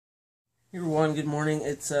Hey everyone, good morning.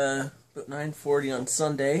 It's about 9:40 on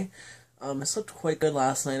Sunday. I slept quite good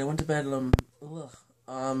last night. I went to bed around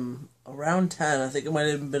 10. I think it might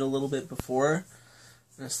have even been a little bit before.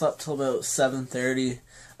 And I slept till about 7:30.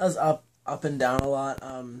 I was up and down a lot.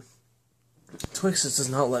 Twix just does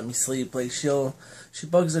not let me sleep. Like she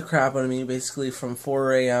bugs the crap out of me basically from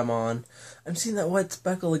 4 a.m. on. I'm seeing that white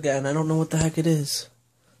speckle again. I don't know what the heck it is.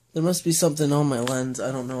 There must be something on my lens.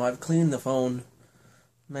 I don't know. I've cleaned the phone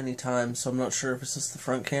many times, so I'm not sure if it's just the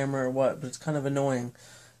front camera or what, but it's kind of annoying.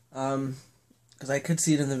 Because I could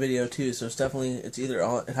see it in the video too, so it's either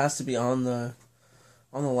on, it has to be on the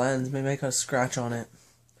lens. Maybe I got a scratch on it.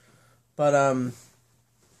 But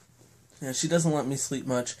yeah, she doesn't let me sleep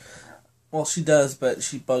much. Well, she does, but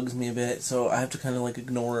she bugs me a bit, so I have to kind of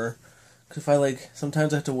ignore her. Because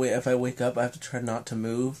sometimes I have to wait. If I wake up, I have to try not to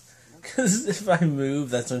move. Because if I move,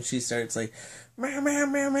 that's when she starts meow, meow,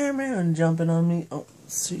 meow, meow, meow, and jumping on me. Oh,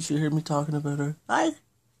 see, she heard me talking about her. Hi.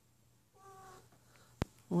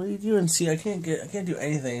 What are you doing? See, I can't do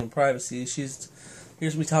anything in privacy. She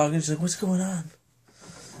hears me talking. She's like, "What's going on?"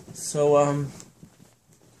 So I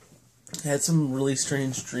had some really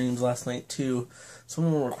strange dreams last night too. Some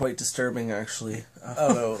of them were quite disturbing, actually. I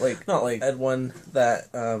don't know, not I had one that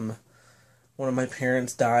one of my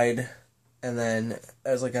parents died, and then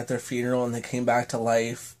I was at their funeral, and they came back to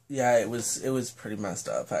life. Yeah, it was pretty messed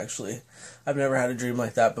up, actually. I've never had a dream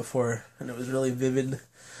like that before, and it was really vivid.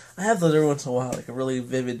 I have those every once in a while, a really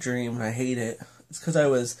vivid dream, and I hate it. It's because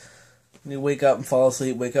when you wake up and fall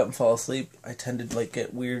asleep, I tend to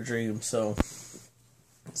get weird dreams, so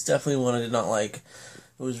it's definitely one I did not like.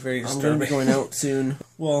 It was very disturbing. I'm going to be going out soon.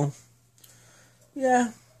 Well,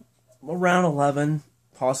 yeah, around 11,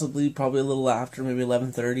 probably a little after, maybe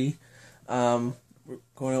 11:30. We're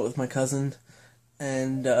going out with my cousin,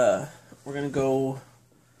 and we're going to go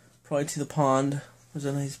probably to the pond. There's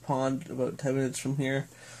a nice pond about 10 minutes from here.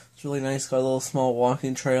 It's really nice. Got a little small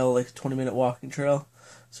walking trail, 20-minute walking trail.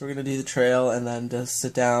 So we're going to do the trail and then just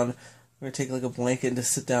sit down. We're going to take a blanket and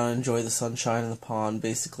just sit down and enjoy the sunshine in the pond,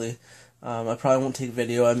 basically. I probably won't take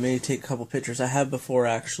video. I may take a couple pictures. I have before,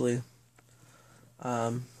 actually.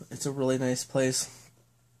 It's a really nice place.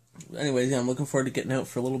 Anyways, yeah, I'm looking forward to getting out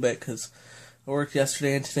for a little bit because I worked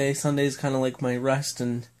yesterday and today. Sunday's kind of my rest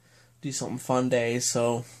and do something fun day,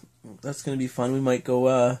 so that's going to be fun. We might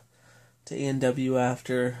go to A&W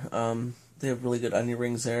after. They have really good onion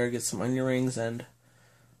rings there. Get some onion rings, and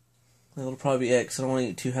that'll probably be it because I don't want to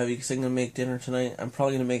eat too heavy because I'm going to make dinner tonight. I'm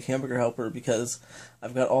probably going to make hamburger helper because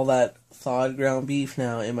I've got all that thawed ground beef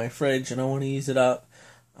now in my fridge and I want to use it up.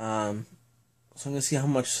 So I'm going to see how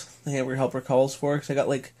much the hamburger helper calls for because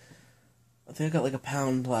I think I got a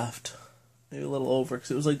pound left. Maybe a little over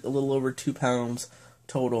because it was a little over 2 pounds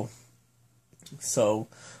total. So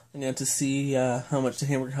I'm going to see how much the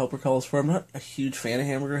hamburger helper calls for. I'm not a huge fan of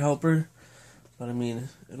hamburger helper, but I mean,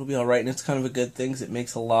 it'll be alright, and it's kind of a good thing because it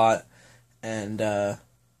makes a lot, and it'll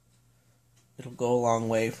go a long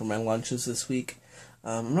way for my lunches this week.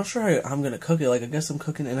 I'm not sure how I'm going to cook it. I guess I'm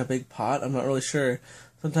cooking in a big pot. I'm not really sure.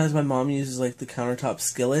 Sometimes my mom uses the countertop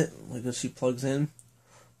skillet, that she plugs in,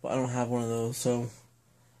 but I don't have one of those, so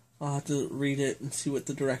I'll have to read it and see what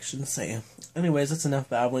the directions say. Anyways, that's enough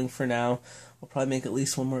babbling for now. I'll probably make at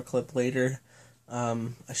least one more clip later.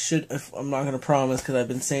 I'm not going to promise because I've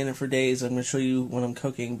been saying it for days. I'm going to show you when I'm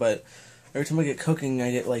cooking, but every time I get cooking,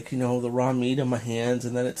 I get the raw meat on my hands,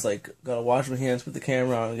 and then it's gotta wash my hands, put the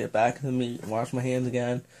camera on, and get back to the meat, and wash my hands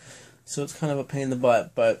again. So it's kind of a pain in the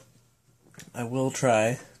butt, but I will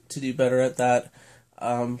try to do better at that.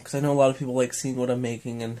 Because I know a lot of people like seeing what I'm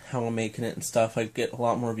making and how I'm making it and stuff. I get a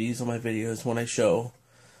lot more views on my videos when I show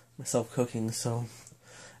myself cooking. So,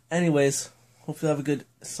 anyways, hopefully you have a good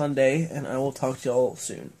Sunday, and I will talk to y'all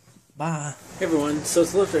soon. Bye. Hey everyone, so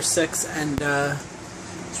it's a little after 6, and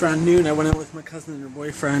it's around noon. I went out with my cousin and her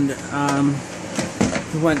boyfriend.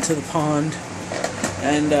 We went to the pond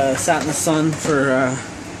and sat in the sun for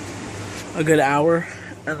a good hour,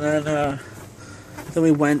 and then we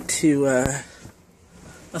went to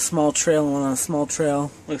a small trail, and went on a small trail,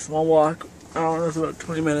 small walk. I don't know, it was about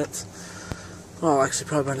 20 minutes. Well, actually,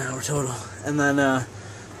 probably about an hour total. And then I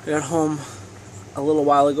got home a little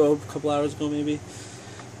while ago, a couple hours ago maybe.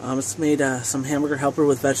 It's made some hamburger helper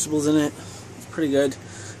with vegetables in it. It's pretty good.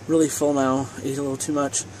 Really full now. Ate a little too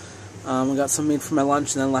much. I got some made for my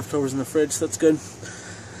lunch and then leftovers in the fridge, so that's good.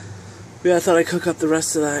 But yeah, I thought I'd cook up the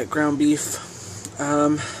rest of that ground beef.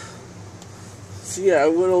 So yeah,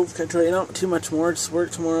 can I tell you, not too much more. Just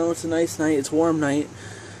work tomorrow. It's a nice night. It's a warm night.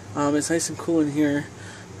 It's nice and cool in here.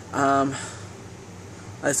 I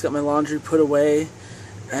just got my laundry put away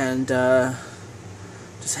and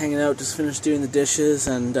just hanging out. Just finished doing the dishes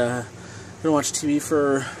and gonna watch TV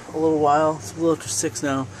for a little while. It's a little after 6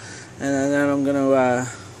 now, and then I'm gonna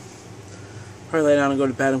probably lay down and go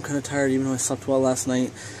to bed. I'm kind of tired, even though I slept well last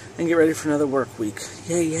night, and get ready for another work week.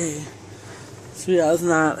 Yay, yay! So yeah, other than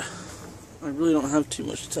that, I really don't have too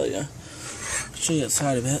much to tell you. I'll show you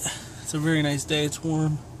outside a bit. It's a very nice day. It's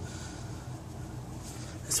warm.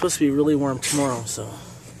 It's supposed to be really warm tomorrow, so.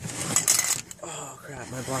 Oh crap!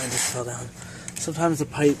 My blind just fell down. Sometimes the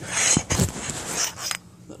pipe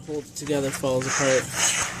that holds it together falls apart.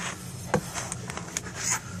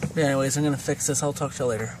 But anyways, I'm gonna fix this. I'll talk to you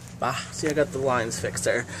later. Bye. See, I got the lines fixed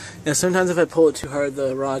there. Yeah, sometimes if I pull it too hard,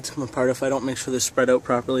 the rods come apart if I don't make sure they're spread out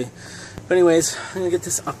properly. But anyways, I'm gonna get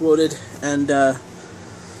this uploaded, and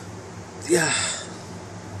yeah.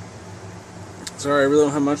 Sorry, I really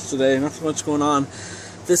don't have much today. Nothing much going on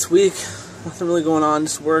this week. Nothing really going on.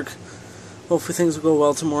 Just work. Hopefully things will go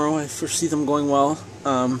well tomorrow. I foresee them going well.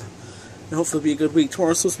 And hopefully it'll be a good week.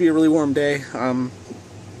 Tomorrow's supposed to be a really warm day.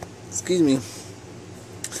 Excuse me.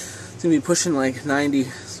 It's going to be pushing like 90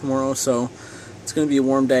 tomorrow, so it's going to be a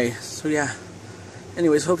warm day. So yeah.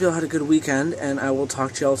 Anyways, hope y'all had a good weekend, and I will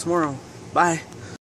talk to y'all tomorrow. Bye.